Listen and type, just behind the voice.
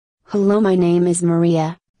Hello, my name is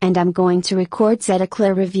Maria, and I'm going to record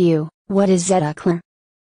Zetaclear review. What is Zetaclear?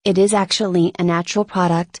 It is actually a natural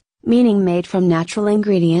product, meaning made from natural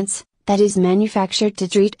ingredients, that is manufactured to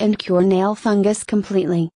treat and cure nail fungus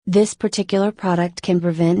completely. This particular product can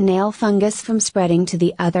prevent nail fungus from spreading to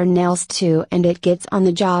the other nails too, and it gets on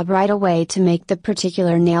the job right away to make the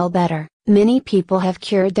particular nail better. Many people have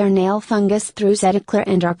cured their nail fungus through Zetaclear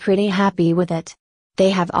and are pretty happy with it.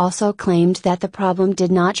 They have also claimed that the problem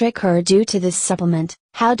did not recur due to this supplement.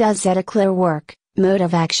 How does Zetaclear work? Mode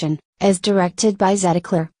of action, as directed by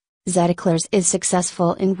Zetaclear. Zetaclear is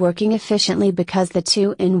successful in working efficiently because the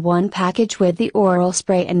 2-in-1 package with the oral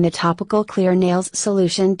spray and the topical clear nails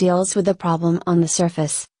solution deals with the problem on the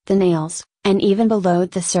surface, the nails, and even below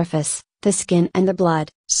the surface, the skin and the blood.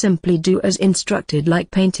 Simply do as instructed, like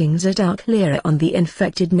painting Zetaclear on the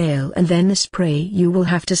infected nail, and then the spray you will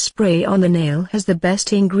have to spray on the nail has the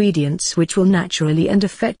best ingredients which will naturally and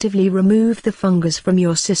effectively remove the fungus from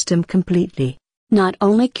your system completely. Not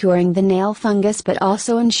only curing the nail fungus but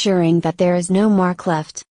also ensuring that there is no mark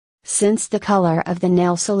left. Since the color of the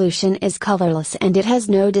nail solution is colorless and it has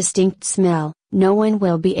no distinct smell, no one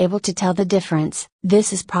will be able to tell the difference.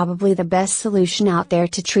 This is probably the best solution out there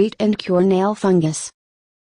to treat and cure nail fungus.